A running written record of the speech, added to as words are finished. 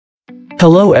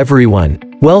Hello everyone,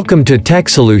 welcome to Tech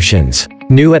Solutions.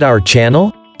 New at our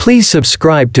channel? Please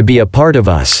subscribe to be a part of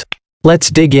us.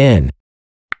 Let's dig in.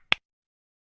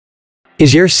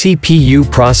 Is your CPU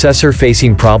processor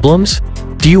facing problems?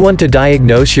 Do you want to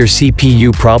diagnose your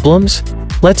CPU problems?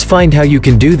 Let's find how you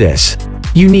can do this.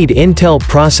 You need Intel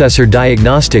Processor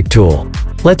Diagnostic Tool.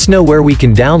 Let's know where we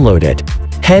can download it.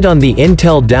 Head on the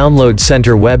Intel Download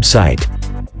Center website.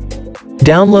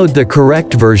 Download the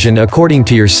correct version according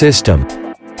to your system.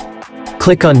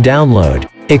 Click on Download.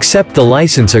 Accept the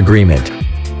license agreement.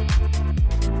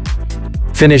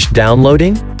 Finished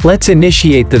downloading? Let's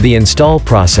initiate the install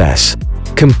process.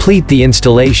 Complete the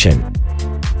installation.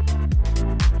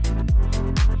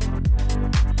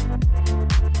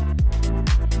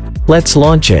 Let's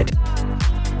launch it.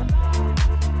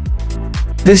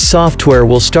 This software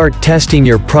will start testing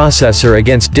your processor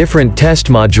against different test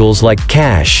modules like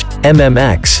cache,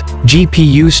 MMX,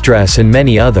 GPU stress and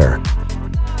many other.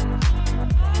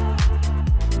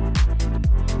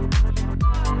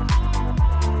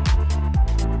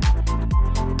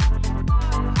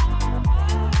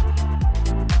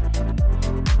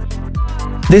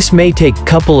 This may take a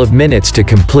couple of minutes to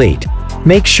complete.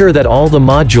 Make sure that all the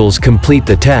modules complete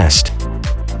the test.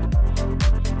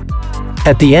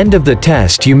 At the end of the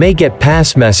test you may get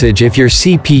pass message if your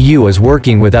CPU is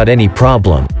working without any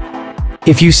problem.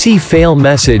 If you see fail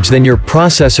message, then your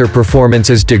processor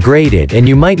performance is degraded and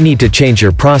you might need to change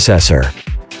your processor.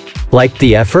 Like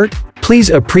the effort? Please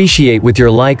appreciate with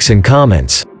your likes and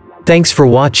comments. Thanks for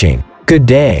watching. Good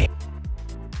day.